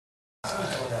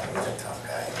I'm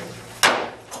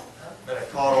going to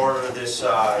call to order this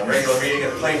regular meeting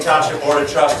of the Plain Township Board of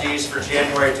Trustees for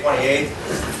January 28th.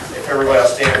 If everybody will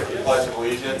stand for the Pledge of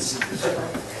Allegiance.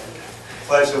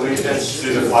 Pledge allegiance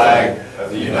to the flag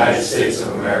of the United States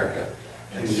of America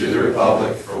and to the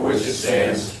republic for which it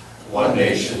stands, one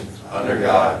nation, under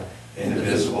God,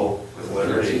 indivisible, with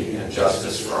liberty and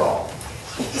justice for all.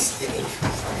 He's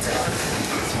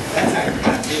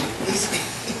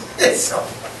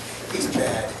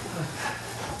bad.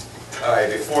 All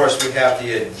right, before us we have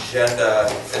the agenda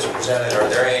as presented. Are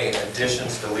there any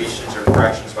additions, deletions, or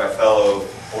corrections by fellow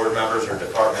board members or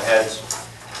department heads?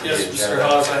 Yes, Mr.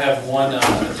 Hawes, I have one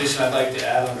addition I'd like to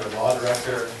add under Law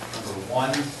Director number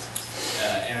 1,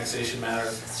 annexation matter.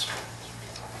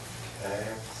 Okay.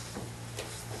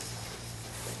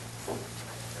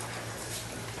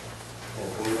 I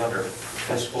believe under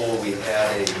fiscal we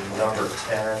had a number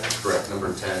 10. Correct,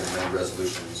 number 10, and then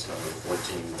resolutions number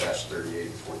 14-38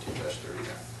 and 14-39.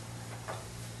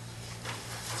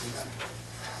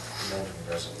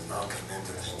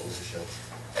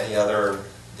 Any other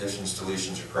additions,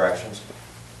 deletions, or corrections?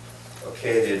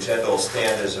 Okay, the agenda will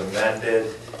stand as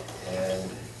amended. And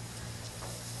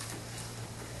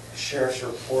Sheriff's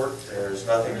report, there's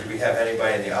nothing. Do we have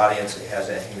anybody in the audience that has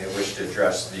anything they wish to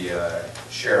address the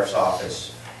Sheriff's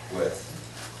office with?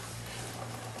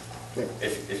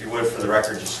 If you would, for the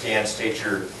record, just stand, state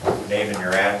your name and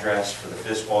your address for the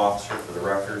fiscal officer for the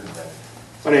record. And then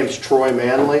my name is Troy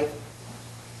Manley.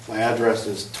 My address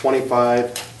is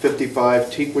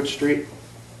 2555 Teakwood Street.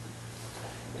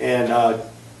 And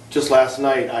just last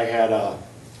night I had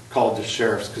called the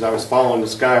sheriff's because I was following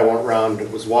this guy I went around that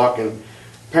was walking.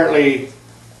 Apparently,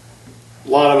 a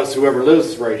lot of us, whoever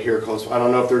lives right here close, I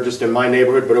don't know if they're just in my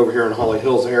neighborhood, but over here in Holly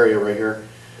Hills area right here,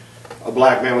 a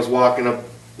black man was walking up,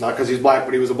 not because he's black,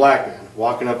 but he was a black man,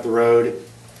 walking up the road.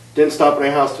 Didn't stop at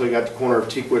any house till he got to the corner of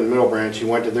Teakwood and Middle Branch. He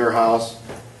went to their house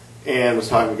and was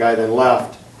talking to the guy, then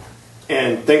left.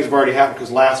 And things have already happened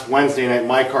because last Wednesday night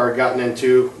my car had gotten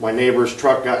into, my neighbor's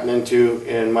truck gotten into,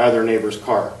 and my other neighbor's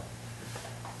car.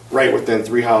 Right within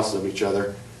 3 houses of each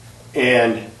other.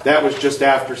 And that was just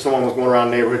after someone was going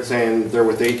around the neighborhood saying they're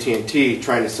with AT&T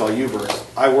trying to sell Uverse.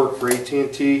 I work for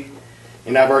AT&T,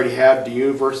 and I've already had the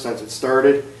Uverse since it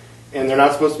started, and they're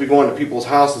not supposed to be going to people's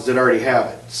houses that already have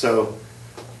it. So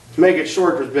to make it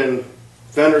short, there's been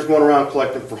vendors going around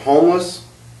collecting for homeless,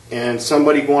 and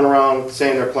somebody going around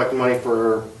saying they're collecting money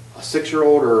for a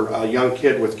 6-year-old or a young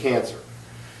kid with cancer.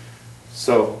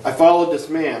 So I followed this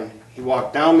man. He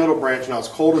walked down Middle Branch, now as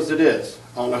cold as it is,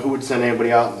 I don't know who would send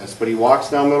anybody out in this, but he walks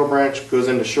down Middle Branch, goes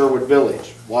into Sherwood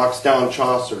Village, walks down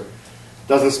Chaucer,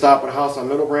 doesn't stop at a house on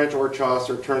Middle Branch or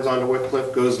Chaucer, turns onto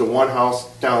Wycliffe, goes to one house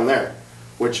down there,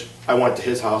 which I went to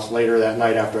his house later that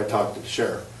night after I talked to the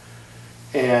sheriff.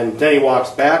 And then he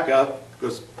walks back up,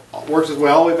 works his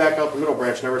way all the way back out to Middle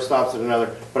Branch, never stops at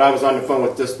another, but I was on the phone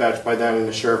with dispatch by then and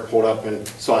the sheriff pulled up and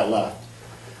so I left.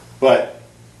 But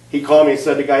he called me and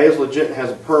said the guy is legit and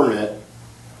has a permit,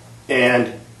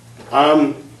 and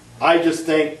I just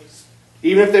think,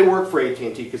 even if they work for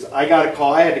AT&T, because I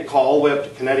had to call all the way up to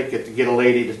Connecticut to get a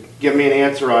lady to give me an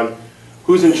answer on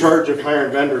who's in charge of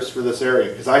hiring vendors for this area,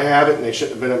 because I have it and they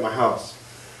shouldn't have been at my house.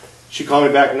 She called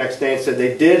me back the next day and said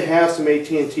they did have some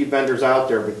AT&T vendors out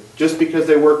there, but just because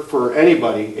they work for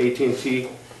anybody, AT&T,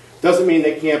 doesn't mean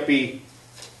they can't be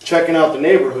checking out the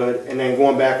neighborhood and then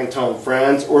going back and telling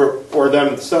friends or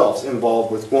themselves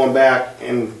involved with going back,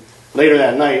 and later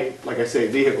that night, like I say,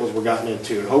 vehicles were gotten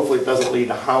into, and hopefully it doesn't lead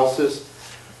to houses.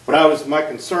 But my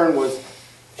concern was,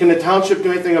 can the township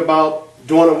do anything about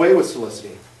doing away with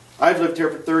soliciting? I've lived here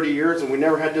for 30 years and we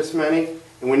never had this many,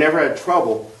 and we never had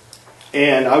trouble.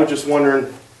 And I was just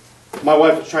wondering, my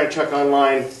wife was trying to check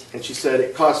online and she said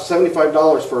it costs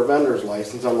 $75 for a vendor's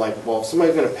license. I'm like, well, if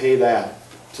somebody's going to pay that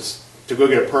to go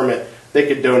get a permit, they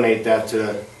could donate that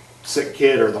to a sick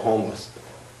kid or the homeless.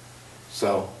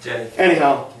 So, Jenny,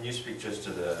 anyhow. Can you speak just to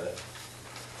the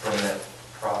permit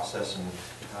process and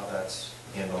how that's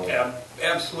handled? Yeah,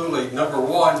 absolutely. Number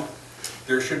one,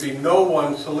 there should be no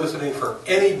one soliciting for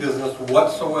any business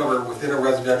whatsoever within a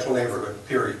residential neighborhood,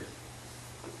 period.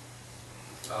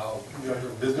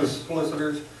 Business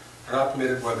solicitors are not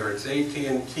permitted, whether it's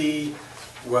AT&T,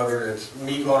 whether it's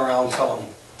me going around selling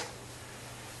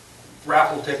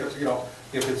raffle tickets.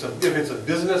 If it's a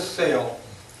business sale,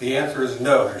 the answer is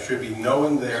no. There should be no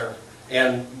one there.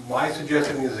 And my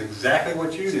suggestion is exactly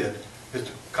what you did, is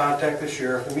to contact the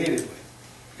sheriff immediately.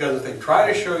 Because if they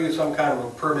try to show you some kind of a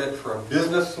permit for a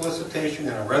business solicitation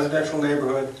in a residential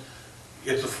neighborhood,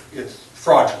 it's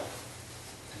fraudulent,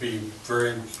 to be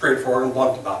very straightforward and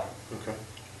blunt about it. Okay.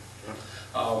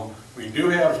 We do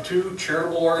have two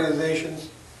charitable organizations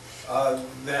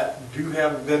that do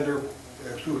have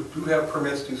do have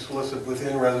permits to solicit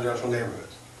within residential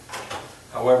neighborhoods.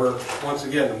 However, once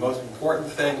again, the most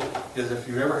important thing is if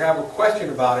you ever have a question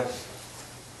about it,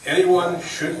 anyone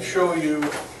should show you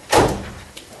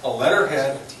a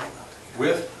letterhead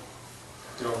with,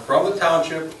 from the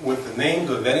township with the names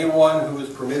of anyone who is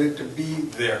permitted to be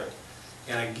there.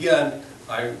 And again,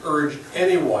 I urge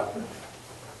anyone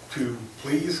to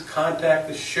please contact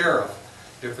the sheriff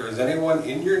if there's anyone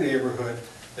in your neighborhood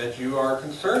that you are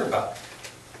concerned about.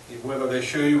 Whether they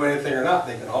show you anything or not,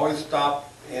 they can always stop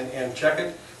and check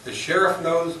it. The sheriff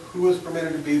knows who is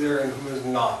permitted to be there and who is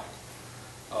not.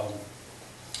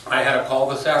 I had a call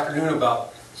this afternoon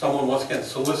about someone once again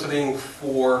soliciting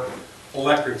for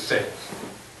electric sales.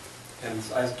 And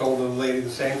I told the lady the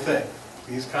same thing.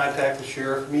 Please contact the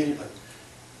sheriff immediately.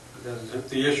 Because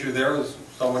the issue there was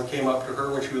someone came up to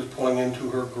her when she was pulling into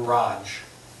her garage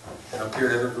and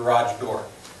appeared at her garage door.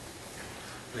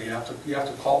 So you have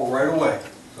to call right away.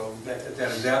 So that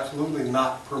is absolutely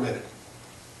not permitted.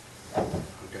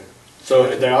 Okay. So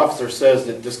if the officer says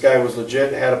that this guy was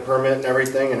legit, had a permit and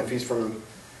everything, and if he's from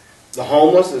the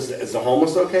homeless, is the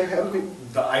homeless okay having people?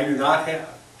 I do not have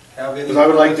any. Because I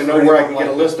would like to know where I can get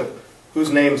a list of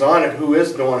whose name's on it, who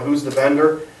is doing, who's the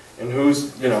vendor, and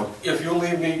who's, If you'll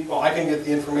leave me, well, I can get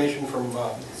the information from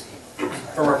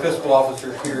our fiscal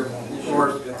officer here, or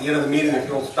at the end of the meeting, if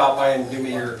you'll stop by and give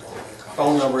me your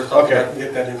phone number or something, I can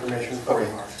get that information for you.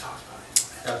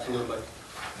 Absolutely.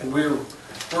 And we're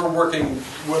working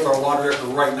with our law director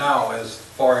right now as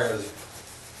far as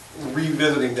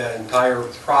revisiting that entire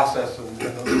process and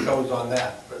the codes on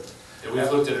that. But Yeah,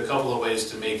 we've looked at a couple of ways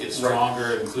to make it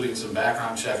stronger, including some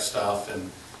background check stuff and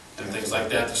things like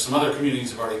that. There's some other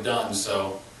communities have already done,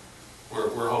 so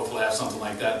we're hopeful to have something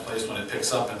like that in place when it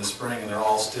picks up in the spring and they're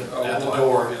all at the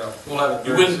door. We'll have it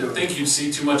You wouldn't think you'd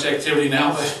see too much activity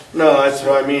now, but No, that's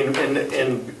what I mean,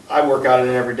 and I work out in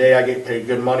it every day, I get paid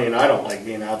good money, and I don't like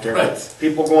being out there. Right. But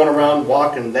people going around,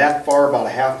 walking that far, about a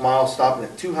half mile, stopping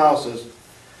at 2 houses,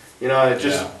 it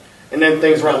just, and then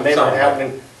things around the neighborhood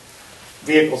happening,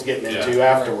 vehicles getting into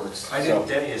afterwards. I So, think,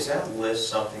 Denny, is that list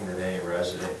something that any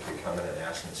resident could come in and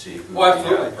ask and see who? Well,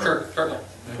 absolutely, sure, certainly.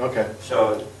 okay.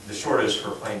 So the short is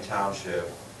for Plain Township,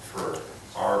 for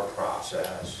our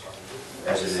process,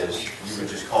 as it is, you would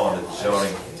just call into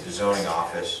the zoning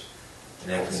office,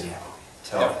 and they can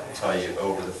tell you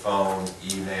over the phone,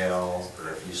 email, or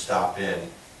if you stop in,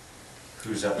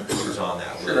 who's on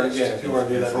that list. Sure, again, if you want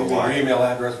to do that, leave me your email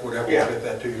address, whatever, we'll get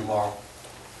that to you tomorrow.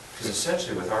 Because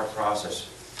essentially with our process,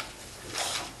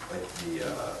 it's like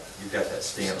you've got that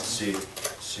stamped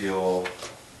seal.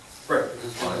 Right.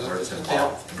 On it where it's It's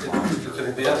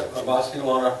involved. a boss seal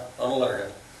on a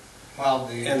letterhead. Well,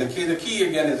 And the key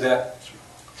again is that,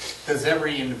 does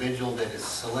every individual that is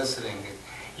soliciting,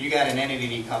 you got an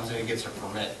entity that comes in and gets a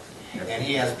permit, and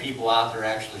he has people out there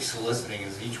actually soliciting,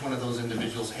 does each one of those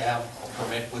individuals have a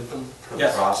permit with them? For the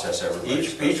Yes. process, everybody.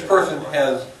 each person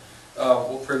has,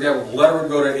 for example, the letter would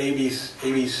go to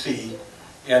ABC,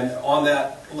 and on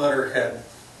that letterhead,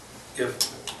 if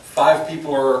 5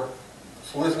 people are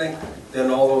soliciting, then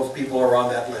all those people are on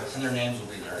that list. And their names will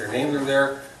be Their there. names are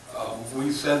there.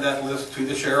 We send that list to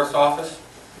the sheriff's office.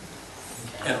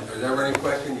 And if there's ever any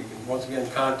question, you can once again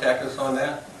contact us on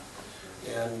that.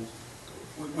 And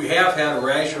we have had a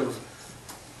rash of,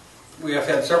 we have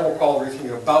had several calls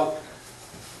recently about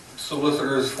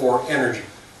solicitors for energy.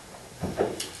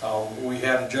 We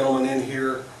had a gentleman in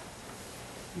here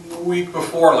the week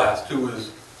before last who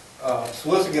was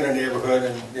soliciting in a neighborhood,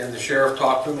 and the sheriff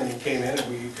talked to him, and he came in, and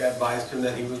we advised him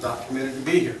that he was not permitted to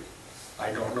be here.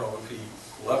 I don't know if he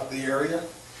left the area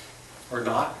or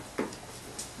not,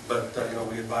 but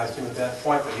we advised him at that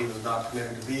point that he was not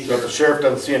permitted to be So if here. the sheriff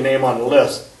doesn't see a name on the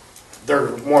list,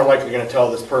 they're more likely gonna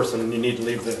tell this person, you need to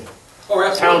leave the Oh,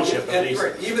 absolutely. township at And, least.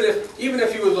 right, even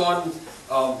if he was on,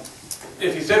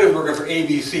 if he said he was working for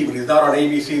ABC, but he's not on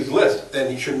ABC's list,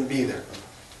 then he shouldn't be there.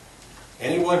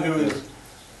 Anyone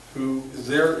who is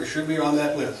there should be on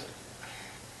that list.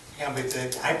 Yeah,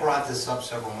 but I brought this up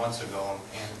several months ago,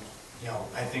 and,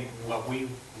 I think what we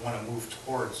want to move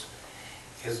towards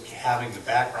is having the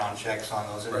background checks on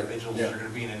those individuals that are going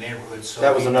to be in the neighborhood. So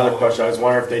That was we another know- question, I was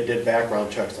wondering if they did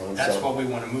background checks on them, That's so. what we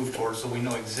want to move towards, so we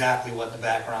know exactly what the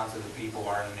backgrounds of the people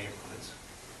are in the neighborhoods.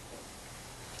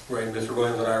 Right, and Mr.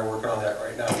 Williams and I are working on that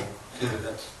right now, see that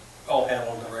that's all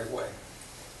handled the right way.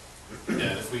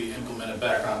 yeah, if we implement a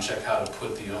background check, how to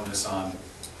put the onus on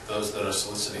those that are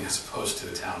soliciting as opposed to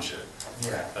the township.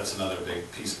 Yeah. That's another big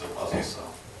piece of the puzzle, so.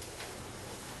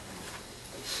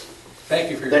 Thank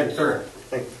you for your concern.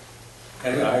 Thank-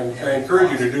 And I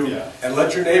encourage you to do, Yeah. and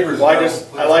let your neighbors know. Well,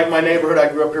 I like my neighborhood. I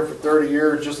grew up here for 30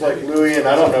 years, just like Louis, and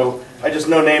I don't know, I just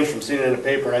know names from seeing it in the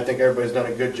paper, and I think everybody's done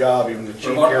a good job, even the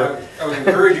chief here. I would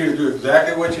encourage you to do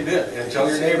exactly what you did, and tell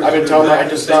your neighbors. I've been to do telling them, I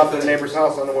exactly just the same stopped at the thing. neighbor's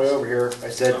house on the way over here. I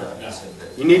said, Yeah.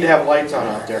 you need to have lights on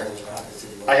out there.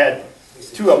 I had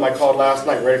two of them I called last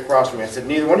night right across from me. I said,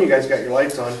 neither one of you guys got your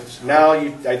lights on. Now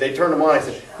they turned them on. I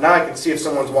said, now I can see if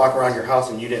someone's walking around your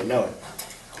house and you didn't know it.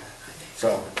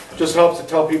 So, just helps to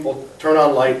tell people, turn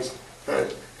on lights,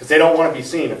 because they don't want to be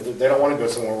seen. If they don't want to go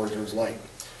somewhere where there's light.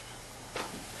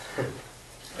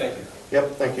 Thank you.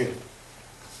 Yep, thank you.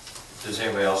 Does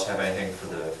anybody else have anything for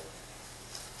the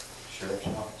sheriff's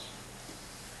office?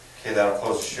 Okay, that'll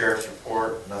close the sheriff's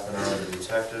report. Nothing on the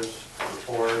detective's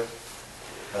report.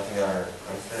 Nothing on our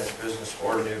unfinished business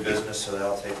or new business, so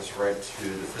that'll take us right to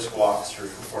the fiscal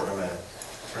officer's report. I'm going to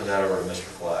turn that over to Mr.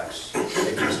 Flax. Thank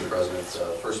you, Mr. President.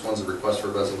 First one's a request for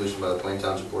a resolution by the Plain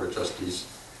Township Board of Trustees,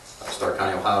 Stark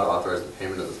County, Ohio, to authorize the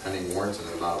payment of the pending warrants in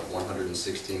the amount of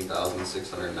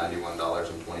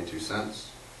 $116,691.22.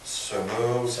 So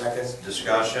moved. Second.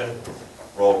 Discussion.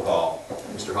 Roll call.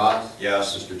 Mr. Hawes?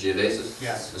 Yes. Mr. Geovasis?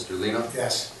 Yes. Mr. Lino?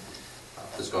 Yes.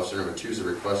 Fiscal Officer number 2 is a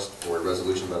request for a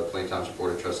resolution by the Plain Township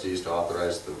Board of Trustees to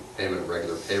authorize the payment of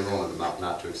regular payroll in an amount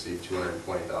not to exceed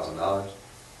 $220,000.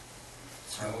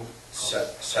 So moved.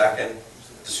 Second.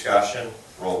 Discussion.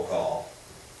 Roll call.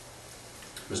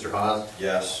 Mr. Hawes?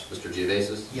 Yes. Mr.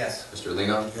 Geovasis? Yes. Mr.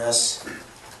 Lino? Yes.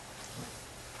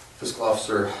 Fiscal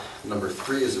Officer number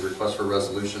 3 is a request for a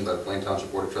resolution by the Plain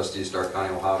Township Board of Trustees, Stark County,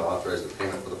 Ohio, to authorize the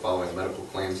payment for the following medical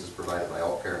claims as provided by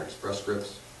Alt Care and Express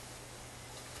Scripts.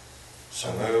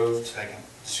 So moved. Second.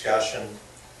 Discussion.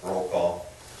 Roll call.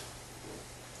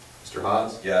 Mr.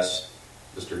 Hawes? Yes.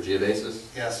 Mr. Geovasis?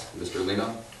 Yes. Mr.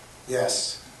 Lino?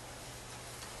 Yes.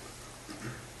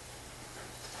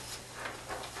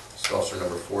 Fiscal Officer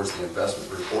number 4 is the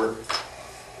investment report.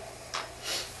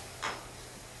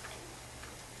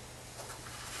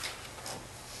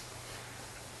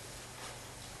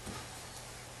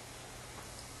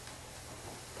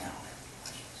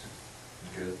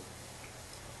 Good.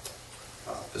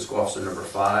 Fiscal Officer number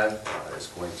 5 is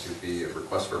going to be a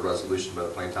request for a resolution by the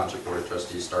Plain Township Board of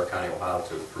Trustees, Stark County, Ohio,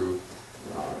 to approve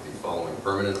the following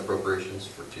permanent appropriations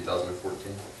for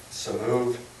 2014. So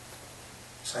moved.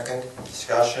 Second.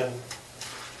 Discussion.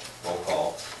 Roll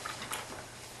call.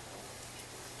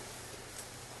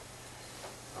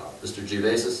 Mr.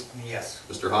 Geovasis? Yes.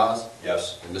 Mr. Hawes?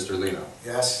 Yes. And Mr. Lino?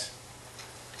 Yes.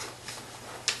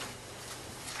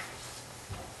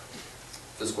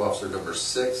 Fiscal Officer number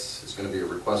 6 is going to be a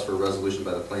request for a resolution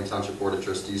by the Plain Township Board of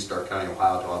Trustees, Stark County,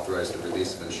 Ohio, to authorize the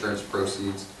release of insurance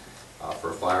proceeds for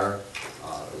a fire.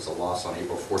 It was a loss on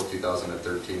April 4th,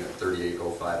 2013 at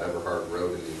 3805 Everhard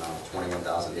Road in the amount of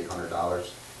 $21,800.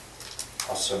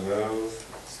 Also move.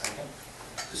 Second.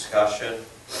 Discussion.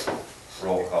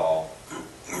 Roll call.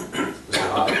 Mr.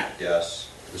 Hawes? Yes.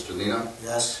 Mr. Lino?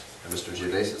 Yes. And Mr.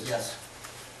 Geovasis? Yes.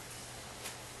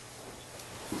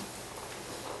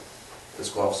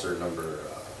 Fiscal Officer number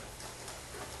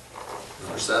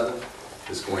 7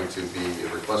 is going to be a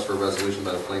request for a resolution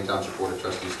by the Plain Township Board of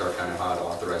Trustees, Stark County, Ohio, to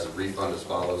authorize a refund as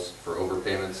follows for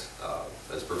overpayments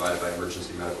as provided by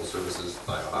Emergency Medical Services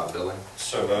by Ohio Billing.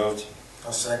 So moved.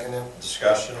 I'll second it.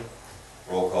 Discussion.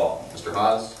 Roll call. Mr.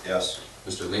 Hawes? Yes.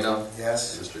 Mr. Lino?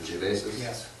 Yes. And Mr. Geovasis?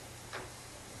 Yes.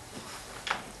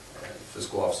 And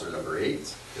Fiscal Officer number 8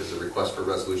 is a request for a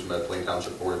resolution by the Plain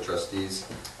Township Board of Trustees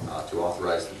to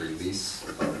authorize the release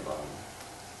of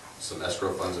some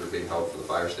escrow funds that are being held for the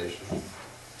fire station.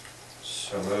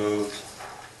 So moved.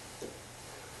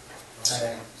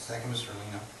 Second. Second, Mr.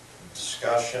 Lino.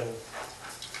 Discussion.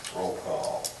 Roll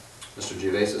call. Mr.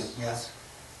 Geovasis? Yes.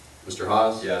 Mr.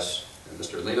 Hawes? Yes. And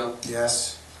Mr. Lino?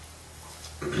 Yes.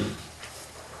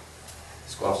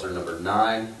 Fiscal Officer number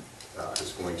 9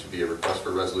 is going to be a request for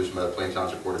a resolution by the Plain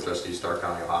Township Board of Trustees, Stark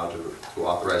County, Ohio, to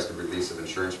authorize the release of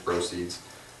insurance proceeds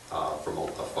from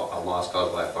a loss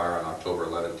caused by a fire on October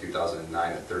 11,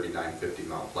 2009 at 3950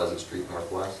 Mount Pleasant Street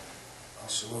Northwest.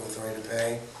 Also move authority to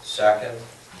pay. Second.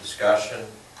 Discussion.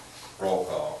 Roll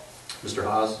call. Mr.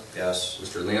 Hawes? Yes.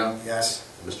 Mr. Lino? Yes.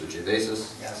 And Mr.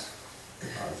 Geovasis? Yes.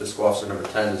 Fiscal Officer number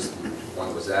 10 is the one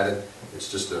that was added.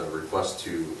 It's just a request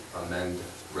to amend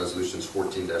resolutions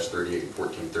 14-38 and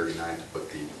 1439 to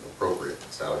put the appropriate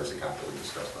salaries account that we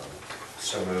discussed on it.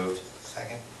 So moved.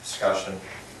 Second. Discussion.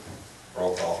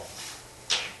 Roll call.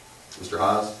 Mr.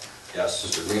 Hawes? Yes.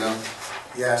 Mr. Lino?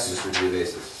 Yes. And Mr.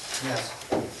 Geovasis? Yes.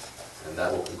 And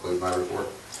that will conclude my report.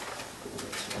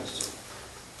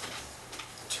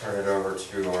 Turn it over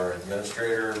to our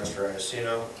administrator, Mr.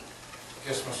 Iacino.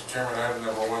 Yes, Mr. Chairman, item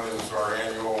number 1 is our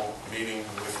annual meeting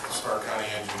with Stark County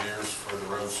engineers for the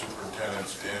road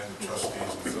superintendents and the trustees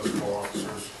and fiscal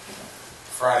officers.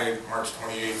 Friday, March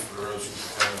 28th for the road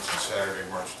superintendents, and Saturday,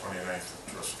 March 29th for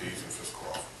the trustees and fiscal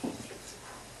officers.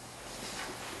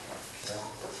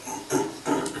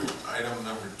 Item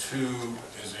number 2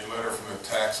 is a letter from the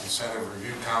Tax Incentive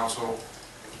Review Council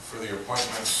for the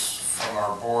appointments from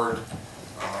our board.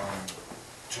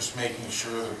 Just making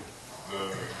sure that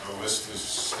the list is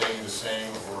staying the same,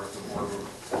 or if the board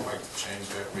would like to change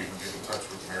that, we can get in touch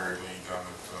with Mary Lee down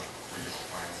at Regional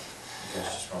Planning.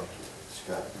 Yes, just want to keep it,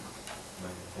 Scott. I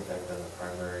think I've done the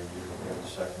primary, you have the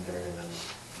secondary, and then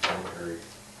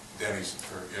Denny's the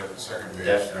third, yeah, the second page.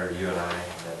 or you and I,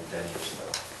 and then Denny's the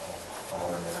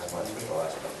all, and then I went through the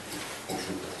last one. We'll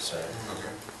keep it the same.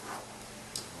 Okay.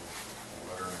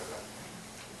 We'll let her know that.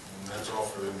 And that's all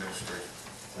for the administration.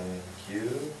 Thank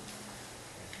you.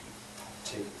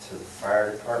 Take it to the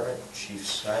fire department, Chief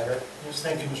Snyder. Yes,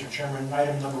 thank you, Mr. Chairman.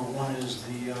 Item number 1 is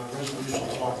the resolution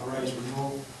to authorize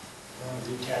renewal of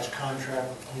the attached contract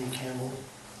with Tony Campbell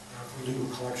for legal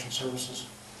collection services.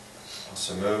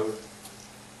 Also move.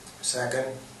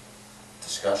 Second.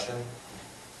 Discussion.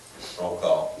 Roll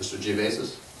call. Mr.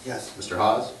 Geovasis? Yes. Mr.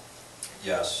 Haas?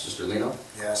 Yes. Mr. Lino?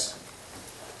 Yes.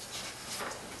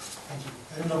 Thank you.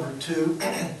 Item number 2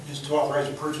 is to authorize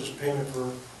a purchase payment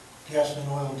for gasoline,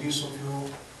 oil, and diesel fuel,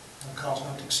 cost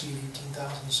not to exceed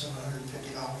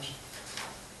 $18,750.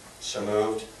 So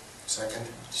moved. Second.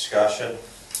 Discussion.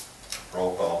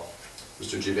 Roll call.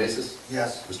 Mr. Geovasis?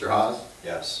 Yes. Mr. Haas?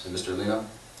 Yes. And Mr. Lino?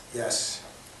 Yes.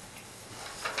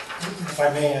 If I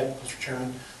may add, Mr.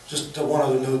 Chairman, just one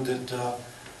other note that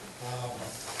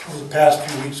over the past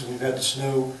few weeks, we've had the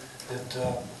snow, that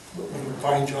what a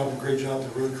fine job and great job the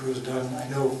road crew has done. I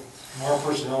know from our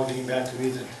personnel getting back to me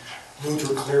that roads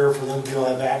were clear for them to be able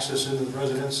to have access into the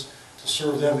residents, to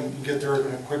serve them and get there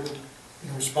in a quick,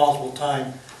 responsible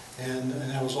time. And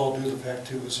that was all due to the fact,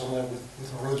 too, with some of that, with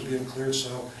the roads being cleared.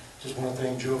 So just want to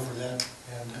thank Joe for that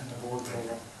and the board for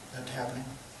that happening.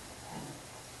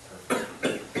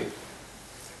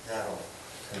 That'll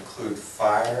conclude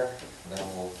fire. Then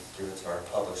we'll give it to our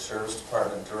Public Service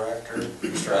Department Director,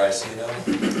 Mr. Iacino.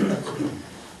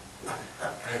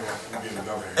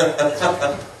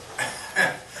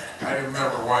 Item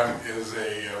number 1 is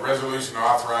a resolution to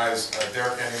authorize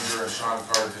Derek Enninger and Sean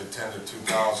Carter to attend the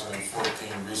 2014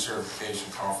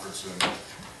 recertification conference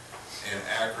in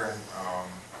Akron.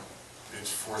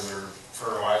 It's for their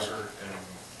fertilizer and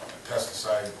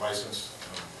pesticide license.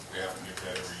 We have to get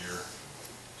that every year.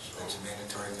 So It's a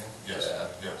mandatory thing? yes, Yeah.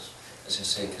 yes. I was going to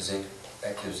say, because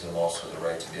that gives them also the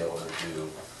right to be able to do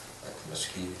like the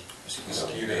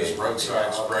Mosquitoes,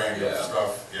 roadside spraying of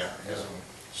stuff, yeah.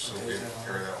 So we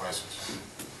carry that license.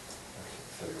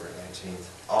 February 19th.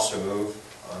 Also move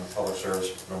on Public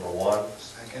Service number 1.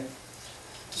 Second?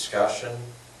 Discussion.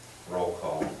 Roll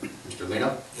call. Mr.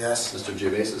 Lino? Yes. Mr.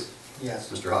 Geovasis? Yes.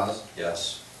 Mr. Haas?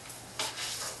 Yes.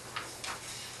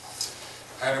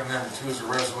 Item number 2 is a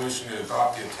resolution to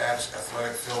adopt the attached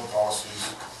athletic field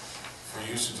policies for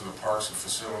usage of the Parks and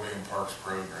Facility and Parks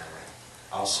Programming.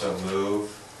 Also move.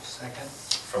 Second?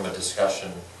 From a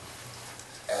discussion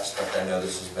aspect, I know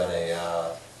this has been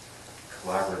a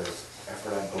collaborative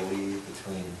effort, I believe,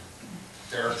 between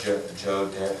Derek? Joe,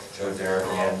 Derek,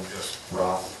 and Yes.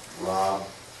 Rob,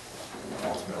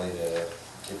 ultimately to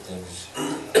get things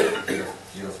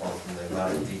uniform from the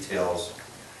amount of details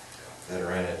that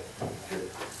are in it.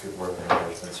 Good work, and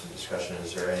there's been some discussion.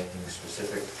 Is there anything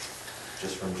specific,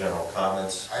 just from general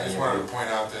comments? I just wanted to point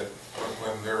out that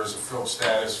when there is a field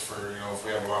status for, if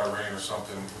we have a lot of rain or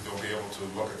something, they'll be able to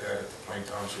look at that at the Plain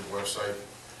Township website.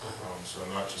 So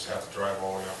not just have to drive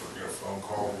all the way up or get a phone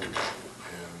call. And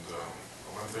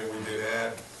one thing we did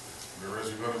add, there is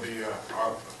going to be,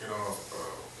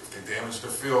 if they damage the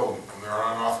field and they're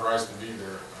unauthorized to be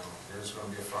there, there's going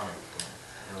to be a fine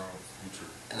in the future.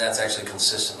 And that's actually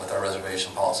consistent with our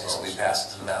reservation policies that we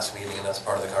passed at the last meeting, and that's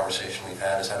part of the conversation we've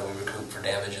had, is how do we recoup for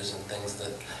damages and things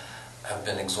that have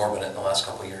been exorbitant in the last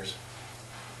couple of years.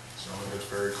 Some of it's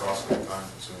very costly and time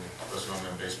consuming, especially on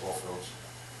them baseball fields.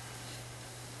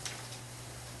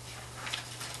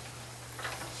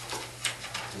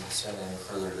 Didn't send any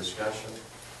further discussion.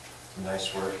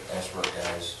 Nice work,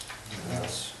 guys.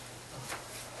 That's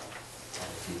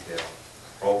detail.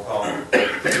 Roll call.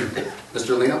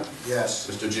 Mr. Lino? Yes.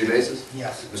 Mr. Geovasis?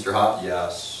 Yes. Mr. Haas?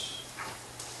 Yes.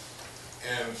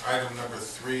 And item number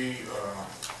 3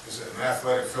 is an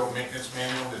athletic field maintenance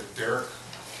manual that Derek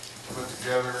put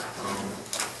together.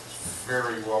 It's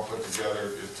very well put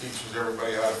together. It teaches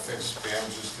everybody how to fix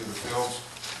damages to the fields.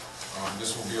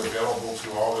 This will be available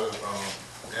to all the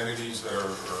entities that are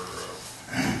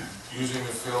using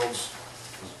the fields,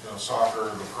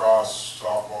 soccer, lacrosse,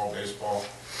 softball, baseball,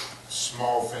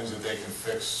 small things that they can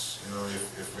fix,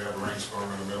 if we have a rainstorm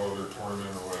in the middle of their tournament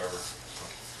or whatever. So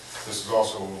this is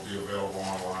also will be available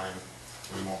online.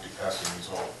 We won't be passing these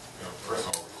all,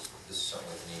 personally. This is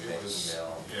something with an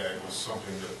email. Yeah, it was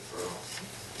something that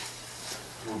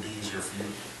it would be easier for you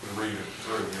to read it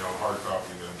through, hard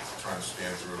copy than trying to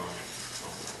scan through it on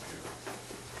the computer.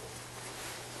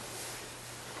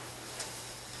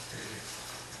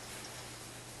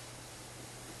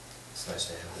 It's nice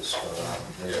to have this going on.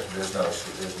 There's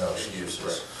no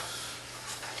excuses.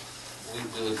 We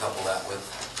would couple that with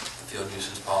the field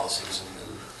usage policies and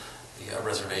the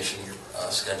reservation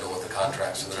schedule with the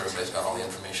contract so that everybody's got all the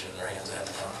information in their hands ahead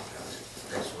of time.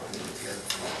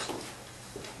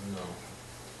 No.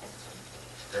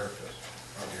 Derek does.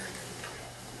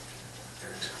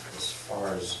 As far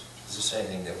as, is this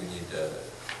anything that we need to?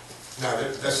 No,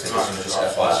 that's This not is an just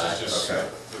adoption. FYI. This is just Okay.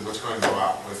 what's going to go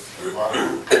out with a lot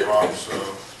of Rob's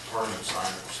tournament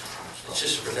signage. It's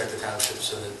just to protect the township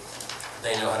so that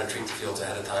they know how to treat the fields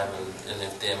ahead of time, and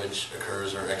if damage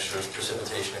occurs or extra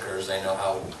precipitation occurs, they know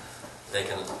how they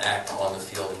can act on the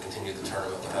field and continue the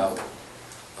tournament without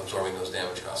absorbing those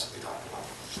damage costs that we talked about.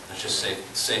 It's just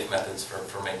safe methods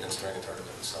for maintenance during a tournament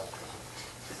and stuff.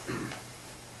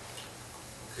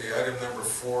 Okay, item number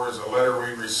 4 is a letter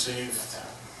we received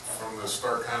from the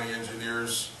Stark County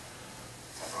engineers.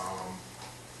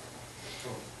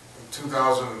 In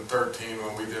 2013,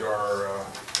 when we did our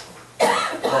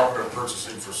cooperative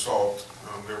purchasing for salt,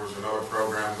 there was another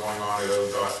program going on at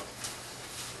ODOT.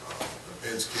 The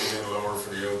bids came in lower for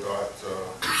the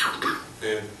ODOT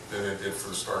bid than it did for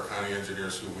the Stark County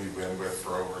engineers, who we've been with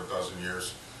for over a dozen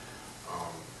years.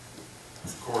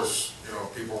 Of course,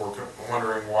 people were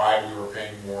wondering why we were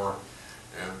paying more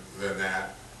than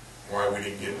that, why we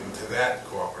didn't get into that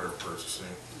cooperative purchasing.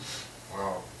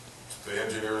 Well, the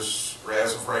engineers,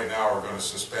 as of right now, are going to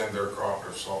suspend their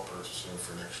cooperative salt purchasing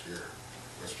for next year,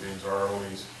 which means our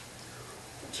only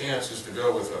chance is to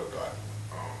go with ODOT.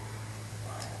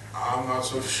 I'm not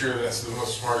so sure that's the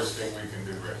most smartest thing we can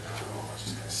do right now.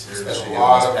 There's Especially a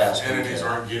lot given of this past entities weekend.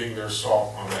 aren't getting their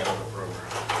salt on that other program.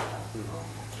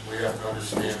 We have to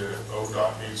understand that if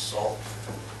ODOT needs salt,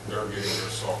 they're getting their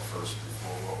salt first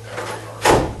before we'll ever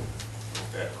are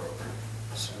with that program.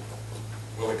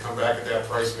 Will it come back at that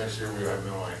price next year? We have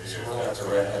no idea. So we're like the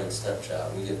red-headed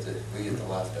stepchild. We get the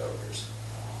leftovers.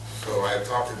 So I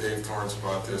talked to Dave Torrance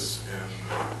about this,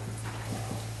 and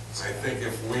I think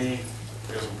if we,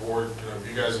 as a board, if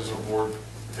you guys as a board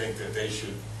think that they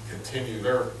should continue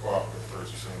their cooperative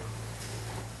purchasing,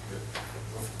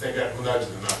 if they got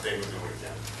nudged enough, they would do it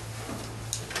again.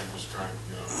 They're just trying,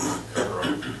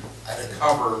 to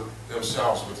cover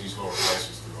themselves with these lower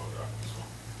prices to go down.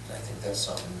 I think that's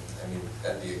something,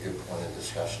 that'd be a good point of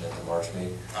discussion at the March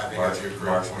meeting. I think that'd be a great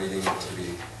March point. meeting to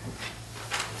be.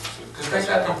 Because they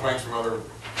got complaints from other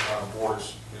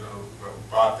boards,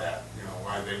 about that,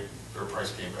 why their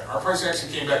price came back. Our price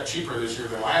actually came back cheaper this year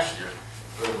than last year,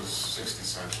 but it was 60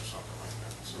 cents or something like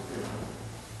that. So,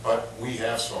 but we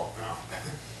have salt now.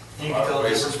 You can tell the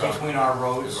difference between our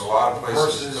roads There's a lot of places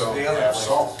versus that don't the other have places.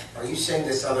 salt. Are you saying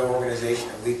this other organization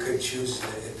that we could choose,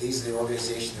 that these are the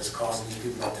organization that's causing these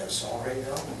people not to have salt right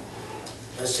now?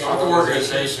 It's not the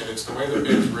organization, it's the way the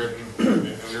bid's written, and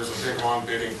there's a big, long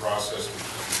bidding process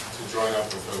to join up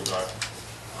with ODOT.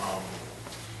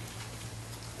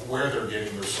 Where they're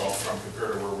getting their salt from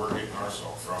compared to where we're getting our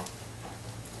salt from.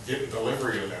 Getting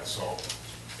delivery of that salt,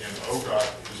 and ODOT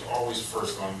is always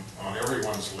first on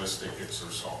everyone's list that gets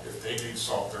their salt. If they need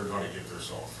salt, they're going to get their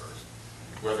salt first,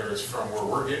 whether it's from where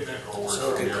we're getting it or where it's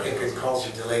So from the it could cause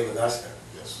a delay with us then?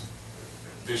 Yes.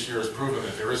 This year has proven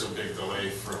that there is a big delay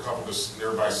for a couple of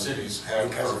nearby cities are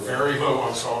very low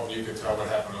on salt, and you can tell what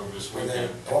happened over this Well, weekend.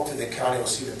 then, hopefully the county will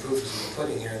see the proof as we're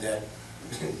putting here that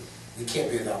we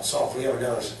can't be without salt. If we have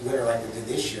another winter like we did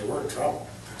this year, we're in trouble.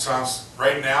 It sounds,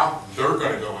 right now, they're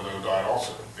going to go with ODOT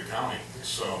also, the county,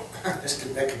 so.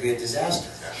 That could be a disaster.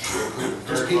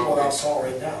 There's Very people well. without salt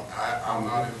right now. I'm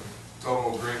not in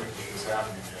total agreement with this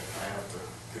happening yet. I have to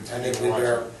I continue think to we watch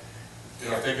better,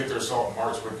 it. If they get their salt in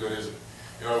March, what good is it?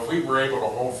 If we were able to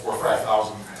hold 4,000 or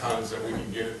 5,000 tons that we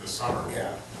can get in the summer,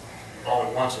 yeah. all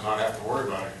at once and not have to worry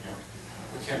about it again.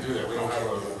 We can't do that. We don't have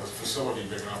a facility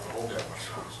big enough to hold that much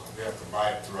salt, so we have to buy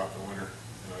it throughout the winter,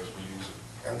 as we use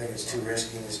it. I think it's too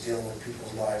risky and it's dealing with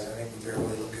people's lives. I think we better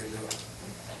really look into it.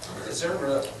 Is there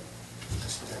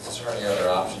any other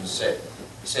options? Say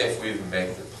if we even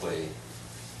make the plea,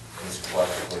 and it's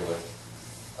collectively with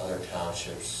other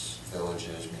townships,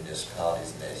 villages,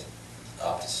 municipalities, and they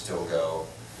opt to still go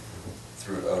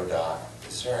through ODOT.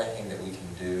 Is there anything that we can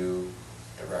do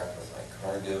direct with like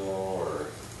Cargill or?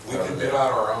 We can bid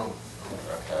out our own.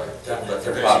 Okay, but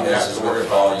the problem is with the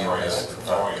volume,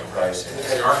 the pricing.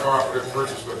 See, our cooperative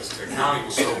purchase, but the county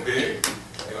was so big,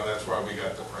 you know, that's why we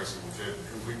got the price that we did.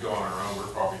 If we'd go on our own,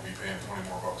 we'd probably be paying $20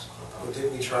 more. Well,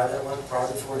 didn't we try that one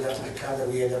project before we got to the county that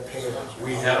we ended up paying?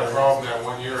 We had a problem that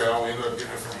one year, Al, we ended up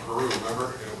getting it from Peru,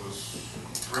 remember? It was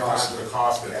 3 times the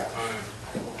cost at the time.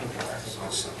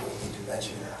 Something we need to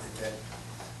mention that.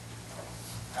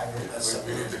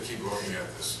 We need to keep looking at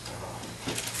this.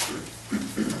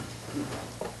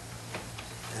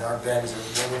 And our bends,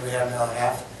 what do we have now,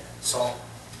 half salt?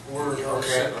 We're Okay.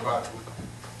 sitting about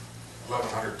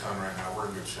 1,100 ton right now. We're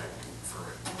in good shape for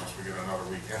it, unless we get another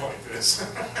weekend like this.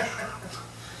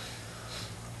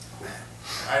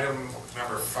 Item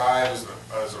number 5 is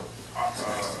a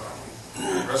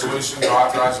resolution to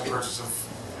authorize the purchase of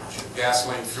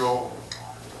gasoline fuel,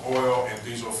 oil, and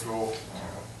diesel fuel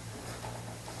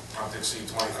not to exceed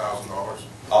 $20,000.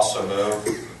 Also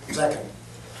move. Second.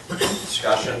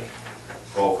 Discussion.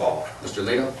 Roll call. Mr.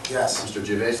 Lino? Yes. Mr.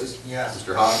 Gevasis? Yes.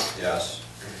 Mr. Hawes? Yes.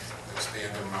 That's the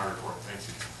end of my report. Thank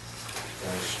you.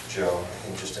 Thanks, Joe. I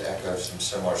think just to echo some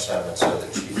similar sentiments that the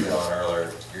chief hit on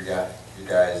earlier, you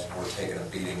guys were taking a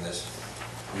beating this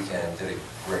weekend, did a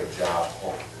great job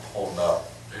holding up.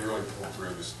 They really pulled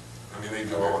through this. I mean, they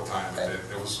do all the time, but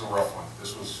it was a rough one.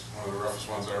 This was one of the roughest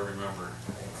ones I remember.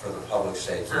 For the public's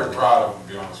sake. Very proud of them,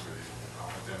 to be honest with you. I'll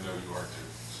let them know you are too.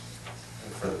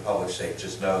 For the public's sake,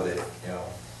 just know that, you know,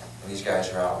 when these guys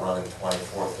are out running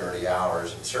 24, 30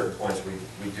 hours, at certain points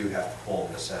we do have to pull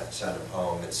them to send them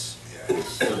home. It's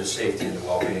for the safety and the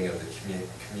well-being of the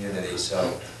community.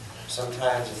 So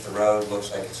sometimes if the road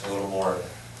looks like it's a little more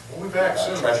We'll be back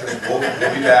soon. treacherous, we'll be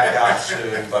back out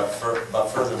soon. But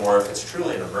furthermore, if it's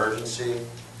truly an emergency,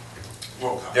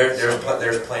 We'll come.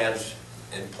 there's plans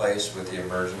in place with the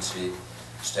emergency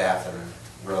staff and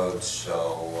roads.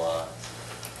 So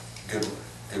good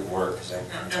work.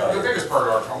 Because The biggest part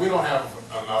of our problem, we don't have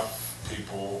enough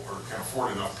people or can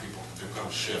afford enough people to do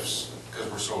those shifts because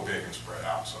we're so big and spread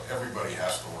out. So everybody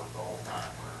has to work the whole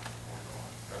time.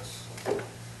 That's, you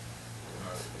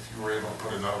know, if you were able to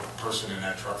put another person in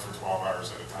that truck for 12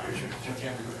 hours at a time, you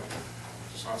can't do that.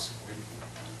 It's not,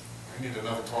 we need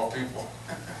another 12 people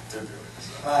to do it.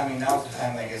 So. Well, I mean, now's the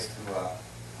time, I guess, to,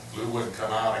 Lou wouldn't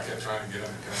come out. I kept trying to get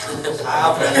him to come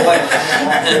out. I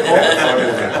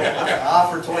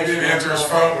offered He didn't answer his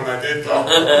phone when I did call.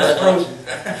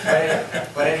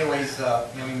 But anyways, I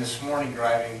mean, this morning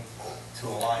driving to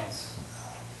Alliance,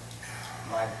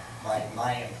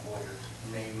 my employer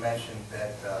made mention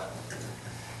that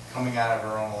coming out of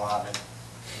her own allotment,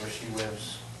 where she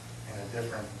lives in a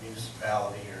different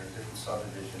municipality or a different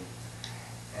subdivision,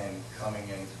 and coming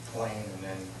into Plain and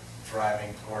then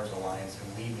driving towards Alliance and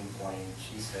leaving Plain,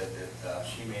 she said that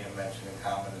she made a mention and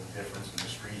commented the difference in the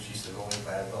street. She said, only if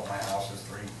I had built my house is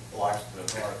 3 blocks to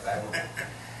the north, I would have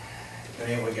been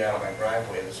able to get out of my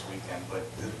driveway this weekend. But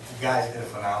the guys did a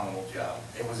phenomenal job.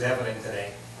 It was evident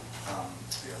today,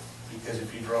 because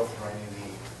if you drove through any of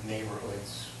the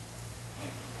neighborhoods,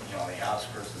 you know, the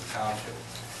outskirts of the township,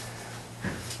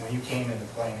 when you came into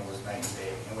Plain, it was night and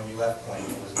day, and when you left Plain,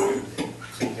 it was night and day.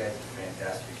 So you guys did a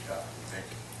fantastic job. Thank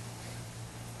you.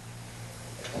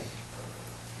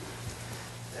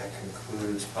 That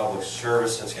concludes public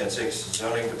service. That's going to take us to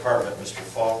zoning department. Mr.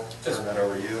 Falk, turn that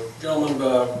over to you. Gentlemen,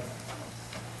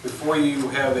 before you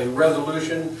have a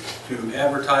resolution to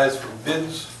advertise for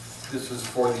bids. This is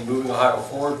for the Moving Ohio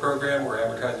Forward program. We're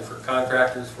advertising for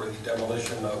contractors for the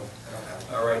demolition of,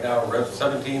 right now,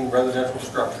 17 residential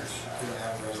structures.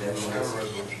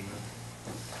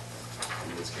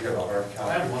 You have a hard I copy.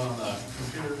 have one on the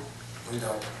computer. We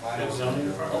don't. Have zoning?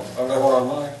 I've got one on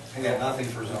mine. I got nothing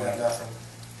for We got zoning. nothing.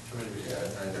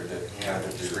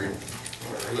 Neither did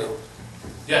we.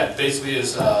 Yeah, basically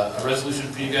is a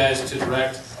resolution for you guys to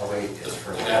direct. Oh, wait, it's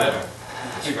for. You got it?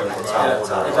 It's for- it's Yeah, out it's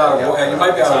of out order. of, you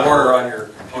might be out of order on your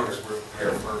computer.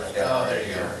 Here. Oh, there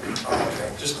you go. Oh, okay.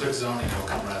 Just click zoning, it'll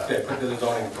come right up. Yeah, click to the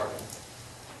zoning department.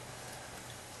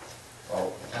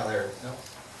 Oh, Now there, no.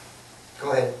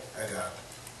 Go ahead. I got it.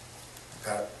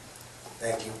 Got it.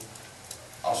 Thank you.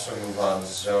 also move on to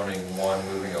zoning 1,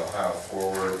 moving Ohio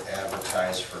forward,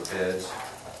 advertise for bids.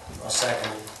 I'll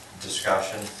second.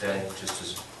 Discussion, Denny, just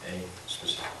as any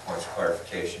specific points of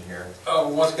clarification here.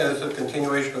 Once again, it's a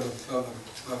continuation of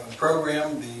the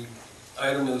program. The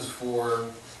item is for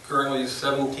currently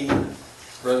 17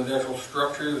 residential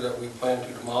structures that we plan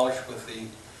to demolish with the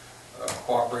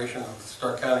cooperation of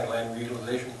Stark County Land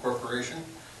Reutilization Corporation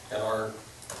and our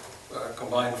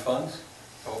combined funds.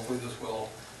 Hopefully this will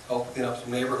help clean up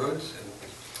some neighborhoods and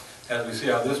as we see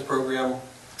how this program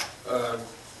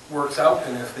works out,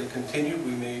 and if they continue,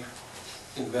 we may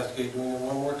investigate doing it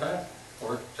one more time,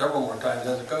 or several more times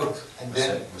as it goes. And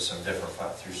then, With some different,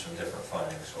 through some different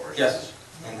funding sources. Yes,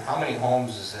 and how many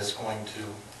homes is this going to,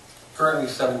 currently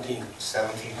 17.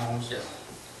 17 homes? Yes.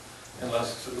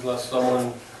 Unless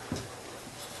someone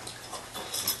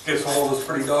gets hold of us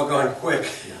pretty doggone quick,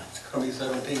 it's gonna be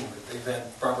 17, but they've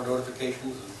had proper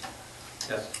notifications, and,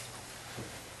 yes.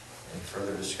 Any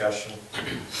further discussion?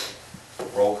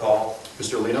 Roll call?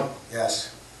 Mr. Lino?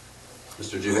 Yes.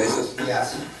 Mr. Gevasis?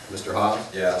 Yes. Mr. Hawes?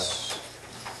 Yes.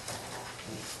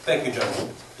 Thank you,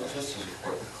 gentlemen. Just as a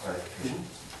quick clarification.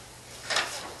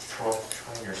 Troy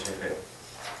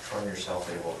yourself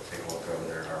able to take a look over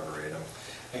there and arboretum.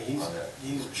 And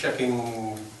he's checking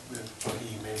what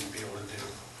he may be able to do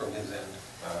from his end.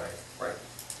 All right. Right.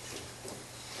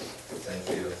 Thank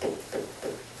you.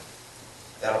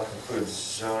 That'll conclude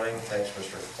zoning. Thanks,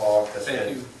 Mr. Falk. That's Thank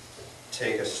gonna you.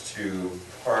 take us to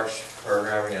parks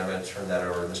programming. I'm going to turn that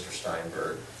over to Mr.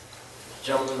 Steinberg.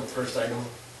 Gentlemen, the first item,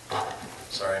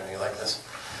 sorry, I know you like this.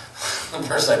 The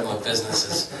first item of business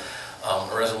is a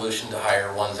resolution to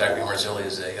hire one Zachary Marzilli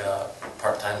as a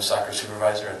part-time soccer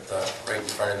supervisor at the rate in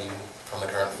front of you from the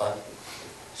current fund.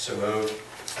 So moved.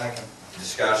 Second.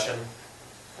 Discussion.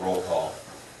 Roll call.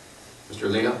 Mr.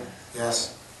 Lino?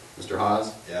 Yes. Mr.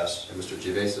 Hawes? Yes. And Mr.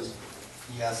 Gevasis?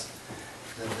 Yes.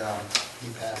 Did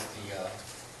you pass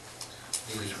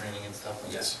the screening and stuff?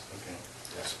 Yes. Okay.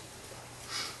 Yes.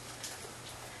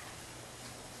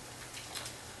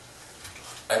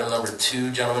 Item number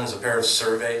 2, gentlemen, is a pair of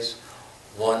surveys.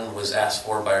 One was asked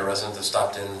for by a resident that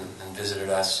stopped in and visited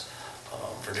us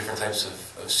for different types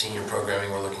of senior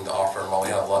programming we're looking to offer. And while we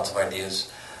have lots of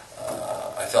ideas,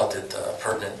 I felt it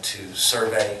pertinent to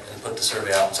survey and put the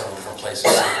survey out in several different places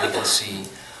so that we can see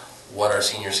what our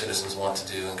senior citizens want to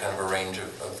do and kind of a range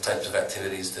of types of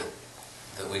activities that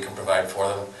we can provide for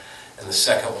them. And the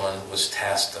second one was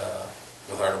tasked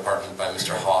with our department by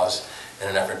Mr. Hawes in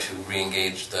an effort to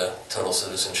re-engage the total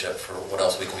citizenship for what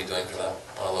else we can be doing for them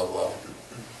on a local level.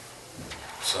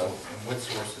 So, And what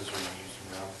sources are you using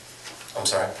now? I'm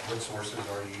sorry, What sources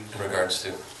are you using? in regards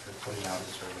to? For putting out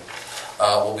the survey?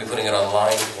 We'll be putting it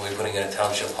online, we'll be putting it at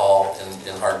Township Hall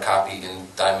in hard copy, in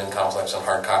Diamond Complex on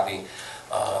hard copy.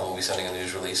 We'll be sending a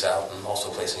news release out and also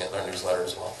placing it in our newsletter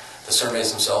as well. The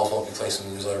surveys themselves won't be placed in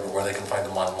the newsletter, but where they can find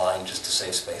them online just to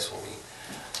save space will be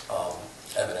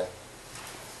evident.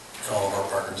 And all of our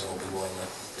partners will be willing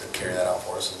to carry that out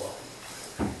for us as well.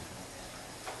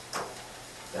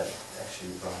 That actually,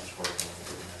 Rob's working on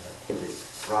getting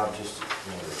that. Rob, just the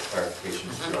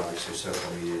clarifications to obviously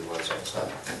social media website stuff.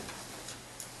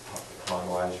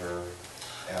 Pondwiser.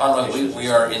 We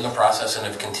are in the process and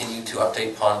have continued to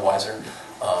update Pondwiser.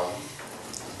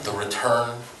 The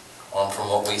return from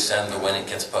what we send to when it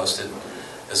gets posted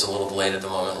is a little delayed at the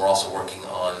moment. We're also working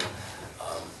on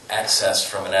access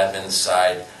from an admin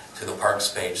side to the parks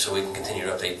page so we can continue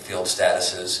to update field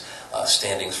statuses,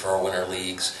 standings for our winter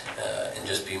leagues, and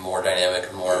just be more dynamic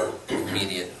and more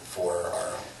immediate for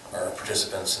our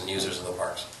participants and users of the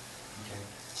parks. Okay.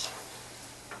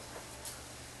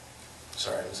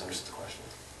 Sorry, I misunderstood the question.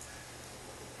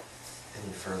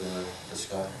 Any further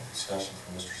discussion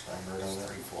from Mr. Steinberg on that?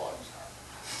 Pretty flawed.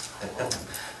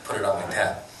 Put it on my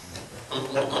tab.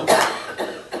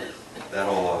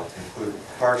 That'll include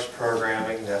parks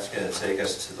programming. That's going to take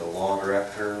us to the law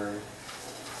director.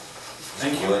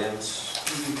 Thank you. Williams.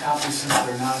 You can copy since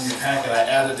they're not in your packet. I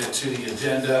added it to the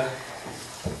agenda.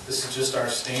 This is just our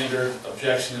standard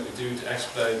objection that we do to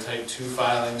expedited type 2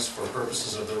 filings for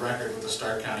purposes of the record with the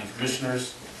Stark County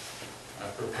Commissioners. I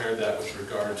prepared that with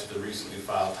regard to the recently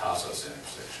filed Tassos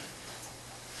intersection.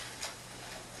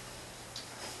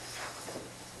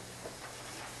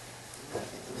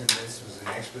 And this was an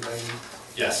expedited,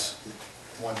 Yes,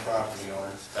 one property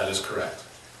owner. that is correct.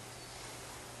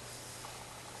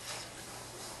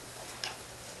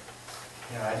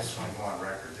 You know, I just want to go on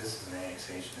record, this is an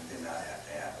annexation that did not have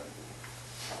to happen.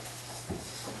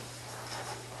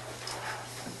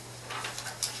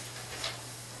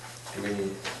 Do we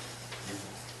need,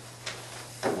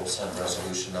 we'll send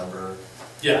resolution number.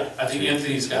 Yeah, I think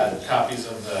Anthony's got copies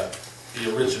of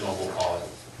the original, we'll call it,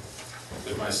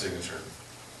 with my signature.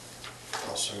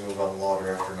 Also move on law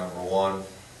director number 1.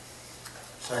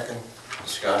 Second.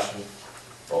 Discussion.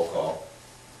 Roll call.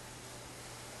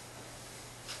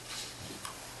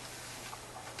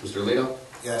 Mr. Lino?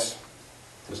 Yes.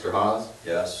 Mr. Hawes?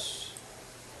 Yes.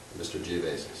 And Mr.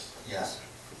 Gevasis? Yes.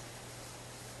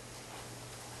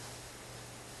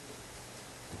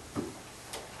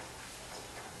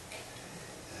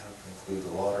 That'll conclude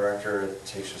the law director. thereafter, it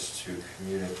takes us to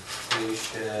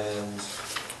communications.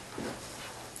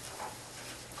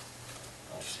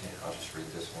 I'll just read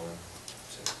this one.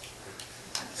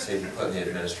 Save you putting the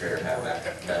administrator hat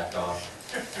back on.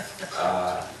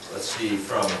 Let's see,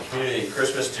 from Community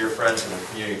Christmas, dear friends of the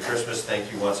Community Christmas,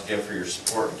 thank you once again for your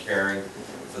support and caring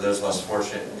for those less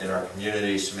fortunate in our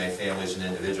community. So many families and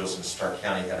individuals in Stark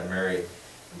County had a merry and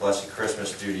blessed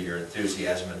Christmas due to your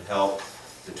enthusiasm and help.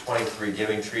 The 23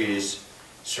 Giving Trees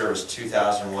serviced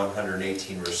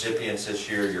 2,118 recipients this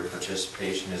year. Your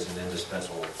participation is an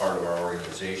indispensable part of our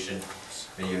organization.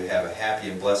 May you have a happy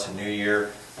and blessed New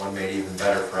Year, one made even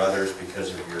better for others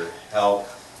because of your help.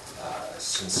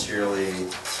 Sincerely,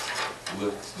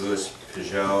 Louis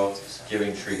Peugeot,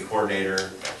 Giving Tree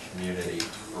Coordinator, Community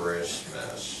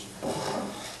Christmas.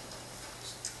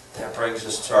 That brings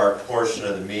us to our portion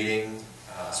of the meeting.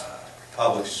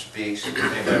 Public speaks. If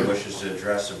anybody wishes to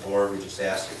address the board, we just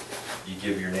ask that you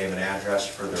give your name and address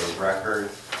for the record.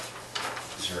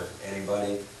 Is there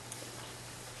anybody? I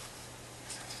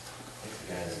think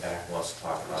the guy in the back wants to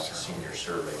talk about the senior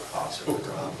survey possibly.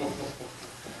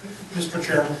 Mr.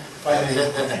 Chairman, if I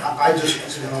may, I just,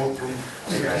 from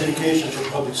dedication to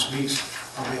Public Speaks,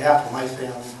 on behalf of my family, I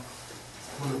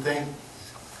want to thank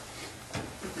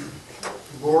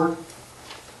the board,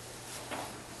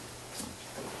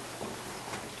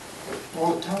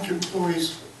 all the township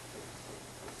employees,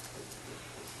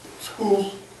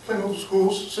 schools, Plainville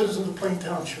schools, citizens of Plain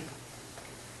Township,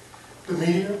 the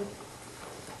media,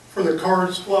 for the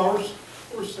cards, flowers,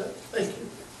 or set. Thank you.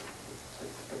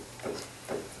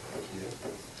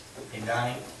 Hey,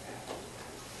 Donnie,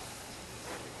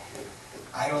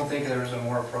 I don't think there was a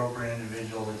more appropriate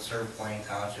individual that served Plain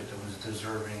Township that was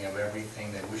deserving of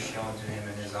everything that was shown to him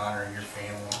in his honor and your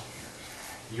family.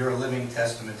 You're a living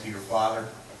testament to your father.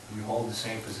 You hold the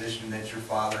same position that your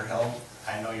father held.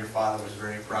 I know your father was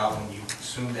very proud when you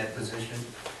assumed that position.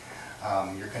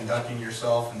 You're conducting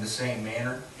yourself in the same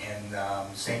manner and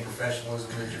same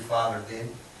professionalism that your father did.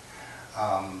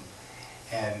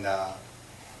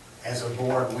 As a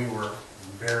board, we were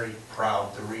very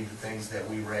proud to read the things that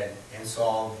we read and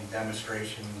saw the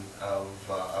demonstration of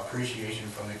appreciation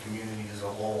from the community as a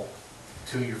whole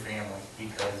to your family,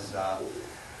 because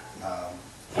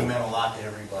he meant a lot to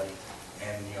everybody.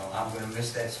 And I'm going to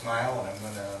miss that smile, and I'm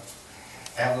going to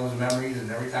have those memories, and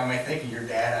every time I think of your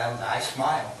dad, I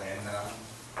smile. And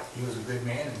he was a good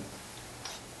man,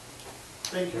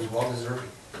 and he was well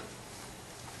deserving.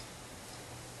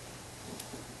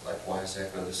 Likewise,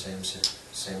 echo the same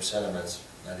sentiments.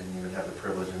 I didn't even have the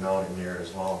privilege of knowing him near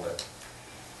as long, but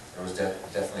there was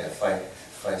definitely a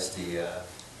feisty,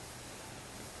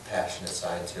 passionate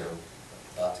side to him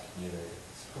about the community.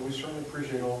 So we certainly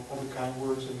appreciate all the kind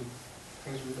words and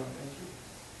things we've done. Thank you.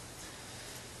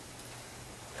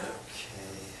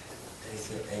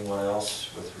 Okay. Anyone else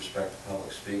with respect to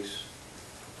public speaks?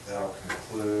 That'll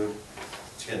conclude.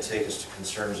 It's going to take us to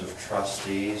concerns of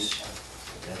trustees.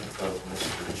 I think both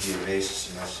Mr. Giovanis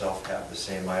and myself have the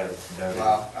same item noted.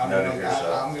 I'm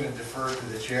going to defer to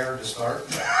the chair to start,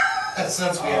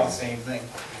 since we have the same thing.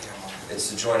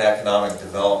 It's the Joint Economic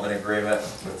Development Agreement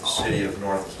with the City of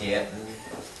North Canton.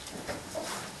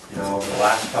 Over the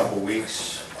last couple of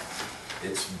weeks,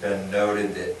 it's been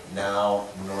noted that now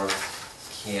North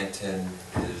Canton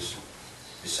is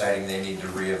deciding they need to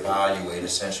reevaluate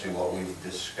essentially what we've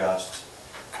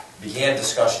began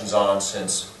discussions on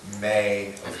since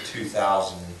May of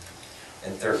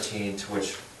 2013, to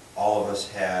which all of us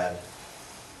had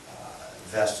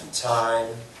vested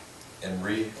time and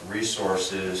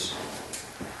resources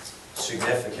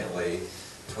significantly,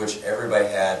 to which everybody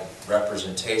had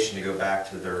representation to go back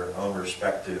to their own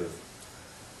respective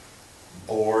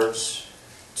boards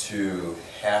to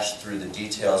hash through the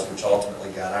details, which ultimately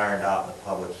got ironed out in the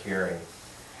public hearing.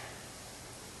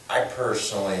 I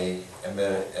personally am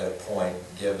at a point,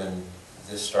 given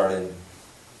this started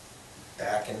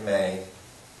back in May,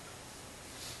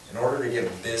 in order to get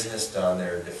business done,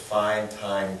 there are defined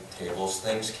timetables.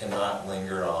 Things cannot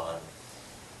linger on.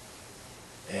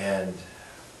 And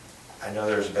I know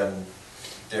there's been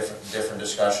different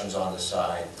discussions on the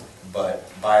side, but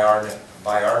by our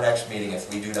next meeting, if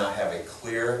we do not have a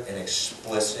clear and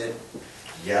explicit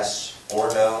yes or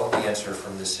no answer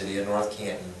from the City of North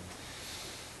Canton,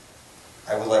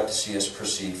 I would like to see us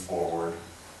proceed forward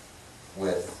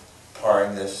with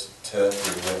parring this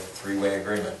with a three-way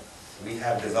agreement. We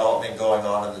have development going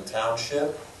on in the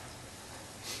township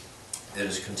that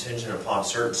is contingent upon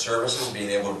certain services being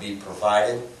able to be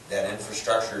provided. That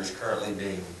infrastructure is currently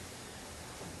being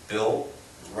built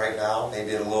right now,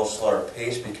 maybe at a little slower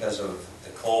pace because of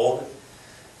the cold.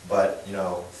 But, you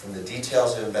know, from the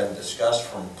details that have been discussed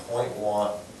from point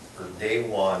one, or day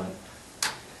one,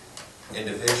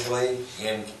 individually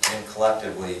and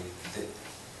collectively,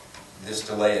 this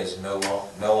delay is no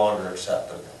longer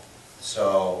acceptable.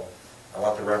 So I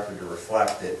want the record to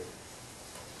reflect that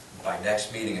by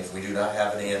next meeting, if we do not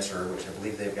have an answer, which I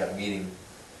believe they've got a meeting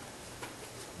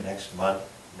next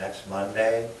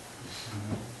Monday,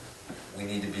 we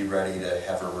need to be ready to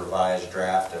have a revised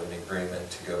draft of an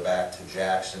agreement to go back to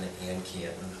Jackson and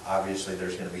Canton. Obviously,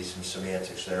 there's going to be some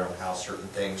semantics there on how certain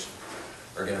things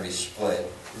are going to be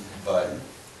split, but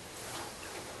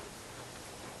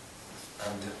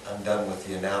I'm done with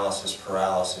the analysis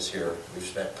paralysis here. We've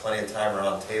spent plenty of time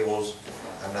around tables.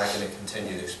 I'm not going to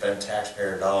continue to expend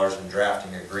taxpayer dollars in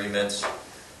drafting agreements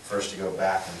for us to go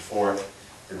back and forth.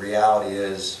 The reality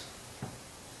is,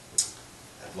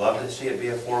 I'd love to see it be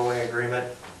a four-way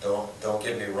agreement. Don't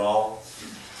get me wrong,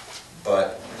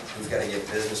 but we've got to get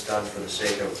business done for the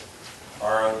sake of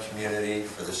our own community,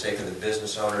 for the sake of the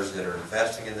business owners that are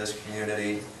investing in this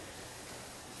community,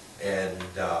 and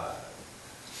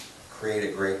create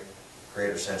a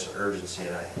greater sense of urgency.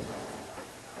 And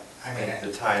I think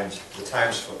the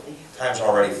time's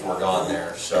already foregone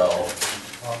there. So,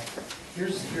 well,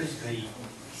 here's the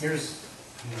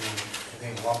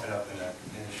thing. Lump it up in a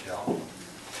shell.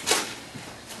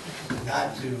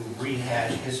 Not to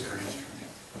rehash history,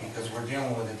 because we're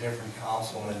dealing with a different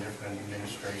council and a different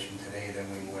administration today than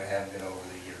we would have been over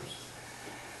the years.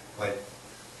 But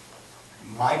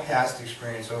my past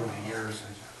experience over the years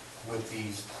with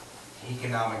these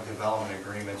economic development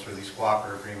agreements or these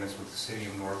cooperative agreements with the city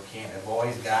of North Canton have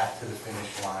always got to the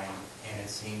finish line, and it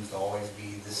seems to always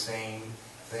be the same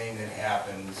thing that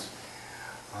happens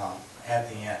at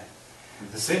the end.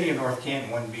 The city of North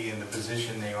Canton wouldn't be in the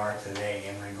position they are today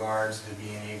in regards to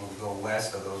being able to go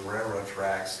west of those railroad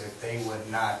tracks if they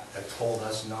would not have told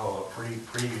us no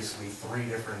previously 3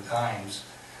 different times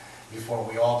before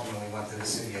we ultimately went to the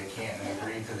city of Canton and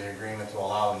agreed to the agreement to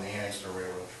allow them to annex the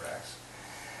railroad tracks.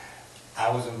 I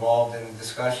was involved in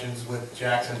discussions with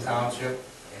Jackson Township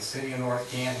and city of North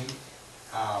Canton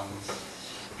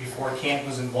before Canton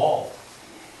was involved.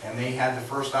 And they had the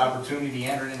first opportunity to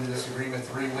enter into this agreement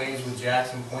 3 ways with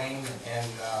Jackson, Plain, and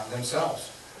themselves.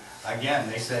 Again,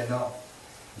 they said no.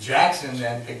 Jackson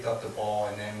then picked up the ball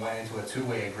and then went into a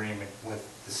 2-way agreement with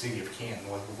the city of Canton,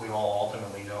 what we all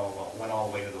ultimately know went all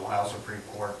the way to the Ohio Supreme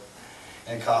Court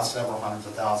and cost several hundreds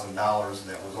of thousands of dollars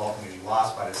that was ultimately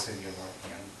lost by the city of North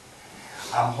Canton.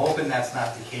 I'm hoping that's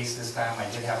not the case this time. I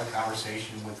did have a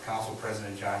conversation with Council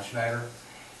President John Schneider.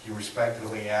 He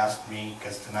respectfully asked me,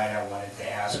 because tonight I wanted to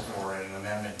ask for an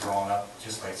amendment drawn up,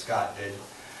 just like Scott did,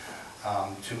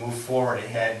 to move forward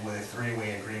ahead with a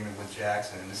 3-way agreement with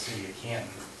Jackson and the city of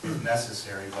Canton if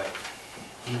necessary. But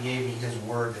he gave me his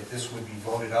word that this would be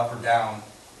voted up or down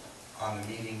on the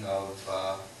meeting of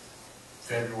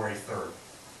February 3rd.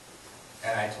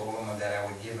 And I told him that I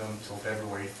would give him until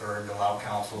February 3rd to allow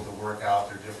council to work out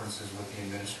their differences with the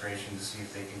administration to see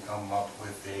if they can come up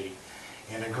with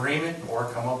an agreement or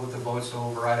come up with the votes to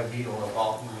override a veto.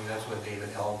 Ultimately, that's what David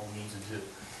Held needs to do.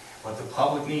 But the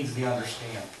public needs to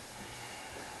understand,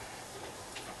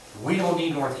 we don't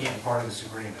need North Canton part of this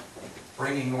agreement.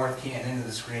 Bringing North Canton into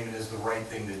this agreement is the right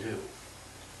thing to do.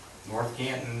 North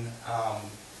Canton,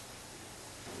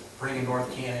 bringing North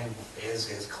Canton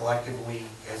as collectively,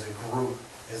 as a group,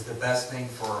 is the best thing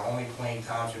for only Plain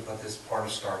Township, but this part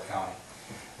of Stark County.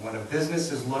 When a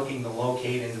business is looking to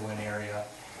locate into an area,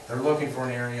 they're looking for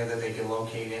an area that they can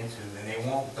locate into, and they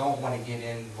don't want to get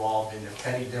involved in the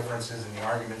petty differences and the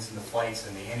arguments and the fights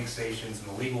and the annexations and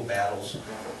the legal battles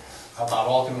about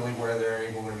ultimately where they're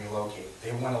able to be located.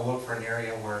 They want to look for an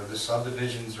area where the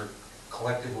subdivisions are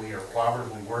collectively or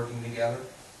cooperatively working together,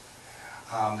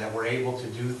 that we're able to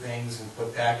do things and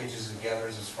put packages together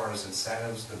as far as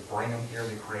incentives to bring them here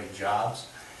to create jobs.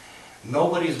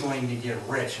 Nobody's going to get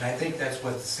rich, and I think that's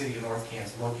what the city of North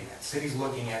Canton's looking at. The city's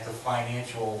looking at the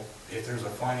financial, if there's a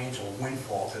financial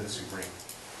windfall to this agreement.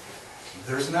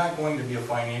 There's not going to be a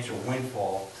financial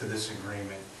windfall to this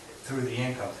agreement through the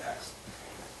income tax.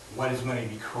 What is going to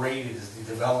be created is the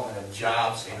development of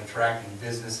jobs and attracting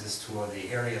businesses to the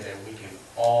area that we can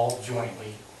all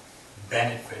jointly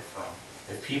benefit from.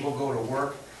 If people go to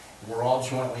work, we're all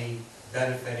jointly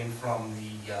benefiting from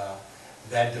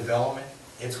that development.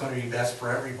 It's going to be best for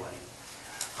everybody.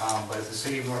 But as the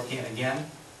city of North Canton, again,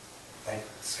 like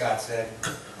Scott said,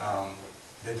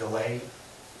 the delay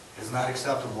is not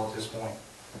acceptable at this point.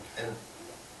 And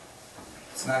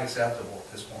it's not acceptable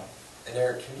at this point. And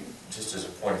Eric, can you, just as a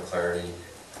point of clarity,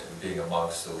 being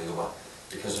amongst the legal one,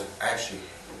 because actually,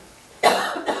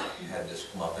 had this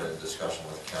come up in a discussion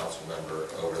with a council member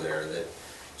over there, that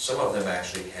some of them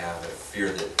actually have a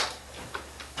fear that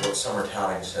what Summer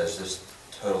touting says just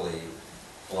totally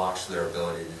blocks their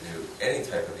ability to do any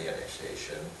type of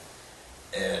annexation.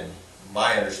 And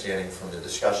my understanding from the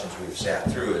discussions we've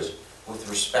sat through is, with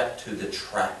respect to the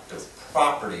tract of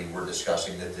property we're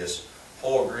discussing that this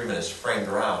whole agreement is framed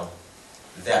around,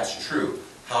 that's true.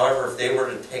 However, if they were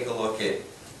to take a look at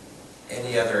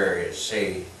any other areas,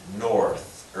 say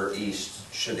north or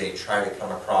east, should they try to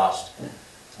come across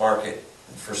Market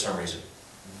for some reason,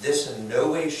 this in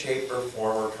no way, shape, or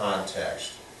form or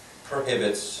context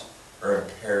prohibits or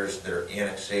impairs their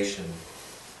annexation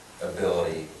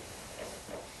ability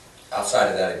outside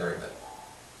of that agreement.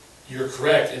 You're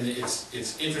correct, and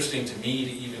it's interesting to me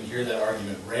to even hear that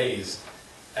argument raised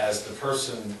as the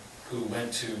person who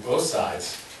went to both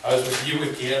sides. I was with you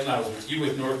with Canton, I was with you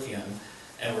with North Canton,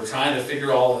 and we're trying to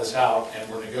figure all of this out, and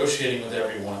we're negotiating with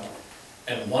everyone.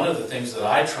 And one of the things that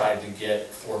I tried to get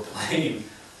for Plain,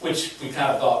 which we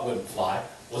kind of thought wouldn't fly,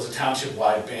 was a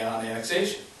township-wide ban on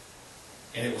annexation.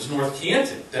 And it was North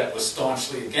Canton that was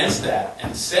staunchly against that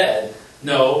and said,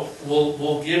 no,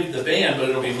 we'll give the ban, but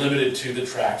it'll be limited to the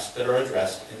tracts that are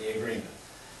addressed in the agreement.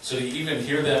 So to even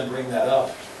hear them bring that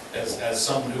up as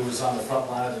someone who was on the front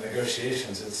line of the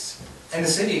negotiations, it's... And the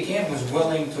city of Canton was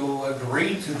willing to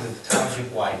agree to the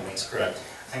township-wide ban. That's correct.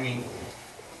 I mean,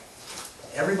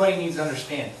 everybody needs to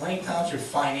understand, Plain Township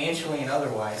financially and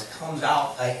otherwise comes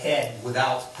out ahead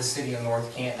without the city of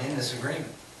North Canton in this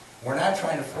agreement. We're not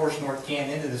trying to force North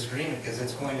Canton into this agreement because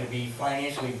it's going to be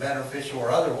financially beneficial or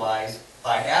otherwise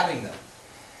by having them.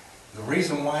 The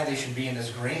reason why they should be in this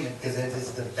agreement is that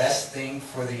it's the best thing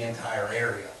for the entire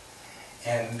area.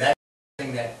 And that's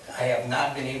something that I have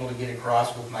not been able to get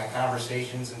across with my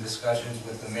conversations and discussions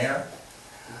with the mayor.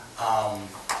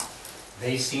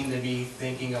 They seem to be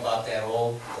thinking about that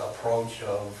old approach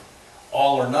of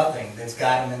all or nothing that's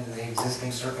got them into the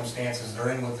existing circumstances they're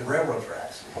in with the railroad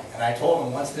tracks. And I told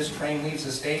them, once this train leaves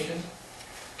the station,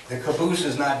 the caboose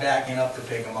is not backing up to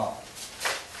pick them up.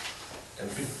 And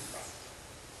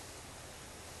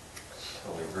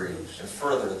totally agree. And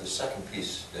further, the second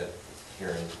piece that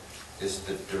hearing is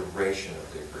the duration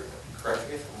of the agreement. Correct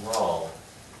me if I'm wrong,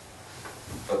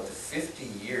 but the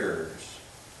 50 years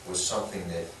was something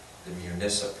that the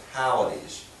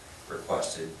municipalities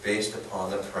requested based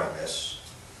upon the premise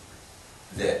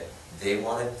that they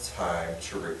wanted time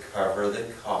to recover the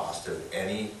cost of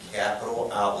any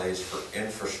capital outlays for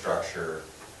infrastructure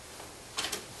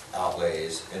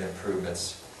outlays and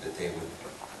improvements that they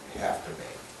would have to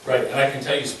make. Right, and I can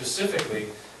tell you specifically,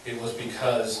 it was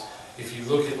because if you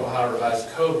look at Ohio Revised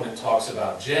Code, when it talks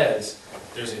about JEDs,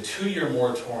 there's a 2-year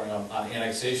moratorium on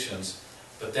annexations,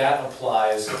 but that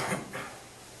applies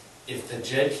if the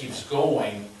JED keeps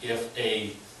going, if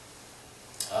a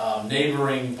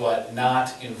neighboring but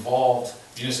not involved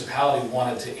municipality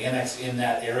wanted to annex in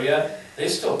that area, they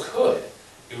still could.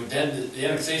 It would then, the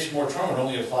annexation moratorium would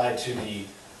only apply to the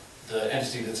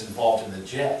entity that's involved in the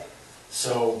JED.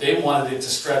 So they wanted it to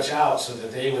stretch out so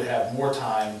that they would have more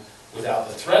time without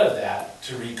the threat of that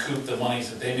to recoup the monies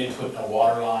that they may put in a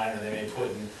water line or they may put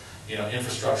in,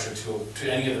 infrastructure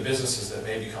to any of the businesses that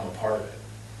may become a part of it.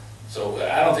 So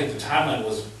I don't think the timeline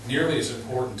was nearly as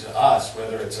important to us,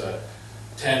 whether it's a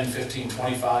 10, 15,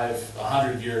 25,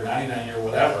 100-year, 99-year,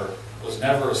 whatever, was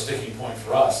never a sticking point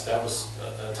for us. That was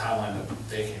a timeline that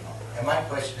they came up with. And my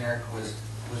question, Eric, was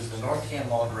the North Canton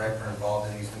Law Director involved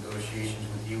in these negotiations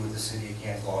with you, with the City of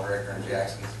Canton Law Director in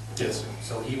Jackson? Yes.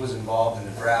 So he was involved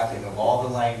in the drafting of all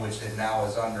the language that now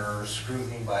is under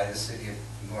scrutiny by the City of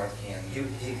North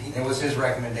Canton. It was his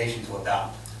recommendation to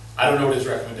adopt. I don't know what his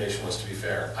recommendation was, to be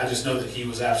fair. I just know that he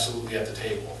was absolutely at the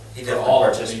table. He for definitely all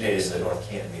of the participated meetings in the that- North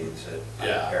Canton meetings that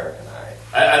Yeah. Eric and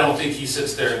I. I don't think he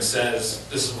sits there and says,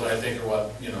 this is what I think or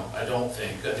what, I don't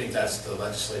think. I think that's the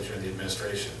legislature and the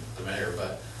administration, the mayor,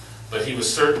 but he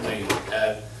was certainly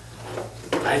at,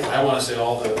 I want to say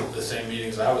all the same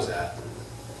meetings I was at,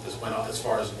 as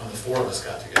far as when the 4 of us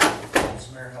got together. Was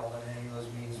the mayor held in any of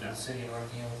those meetings with the City of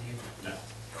North Canton with you? No.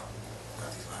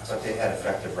 But they had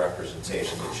effective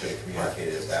representation that should have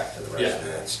communicated it back to the rest of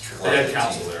the. that's true. They had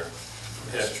council there.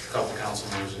 They had a couple council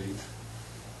members at each.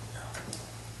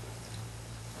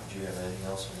 Do you have anything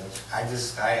else on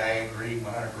this? I agree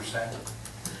 100%.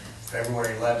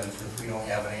 February 11th, if we don't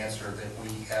have an answer, that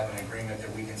we have an agreement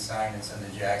that we can sign and send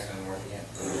to Jackson and North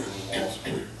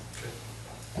Canton.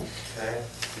 Okay.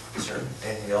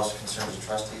 Anything else concerns the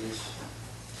trustees?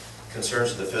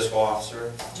 Concerns of the fiscal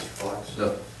officer, Mr. Flex?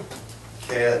 No.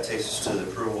 Okay, that takes us to the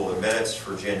approval of the minutes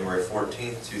for January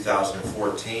 14th,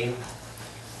 2014.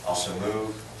 Also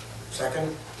move.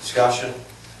 Second? Discussion.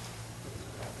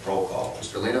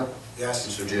 Mr. Lino? Yes.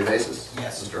 Mr. Geovasis?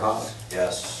 Yes. Mr. Haas?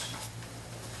 Yes.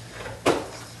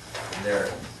 And there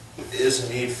is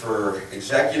a need for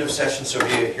executive session, so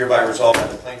be it hereby resolved by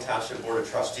the Plain Township Board of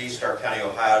Trustees, Stark County,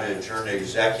 Ohio, to adjourn to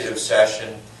executive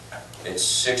session. It's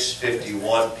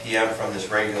 6:51 p.m. from this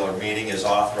regular meeting as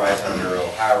authorized under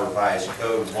Ohio Revised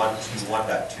Code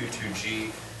 121.22G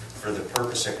for the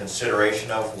purpose of consideration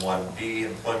of 1B,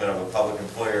 employment of a public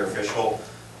employee or official,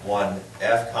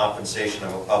 1F, compensation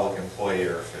of a public employee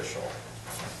or official.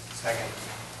 Second.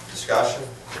 Discussion?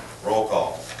 Roll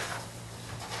call.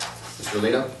 Mr.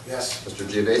 Lino? Yes. Mr.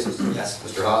 Geovasis? Yes.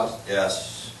 Mr. Haas?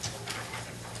 Yes.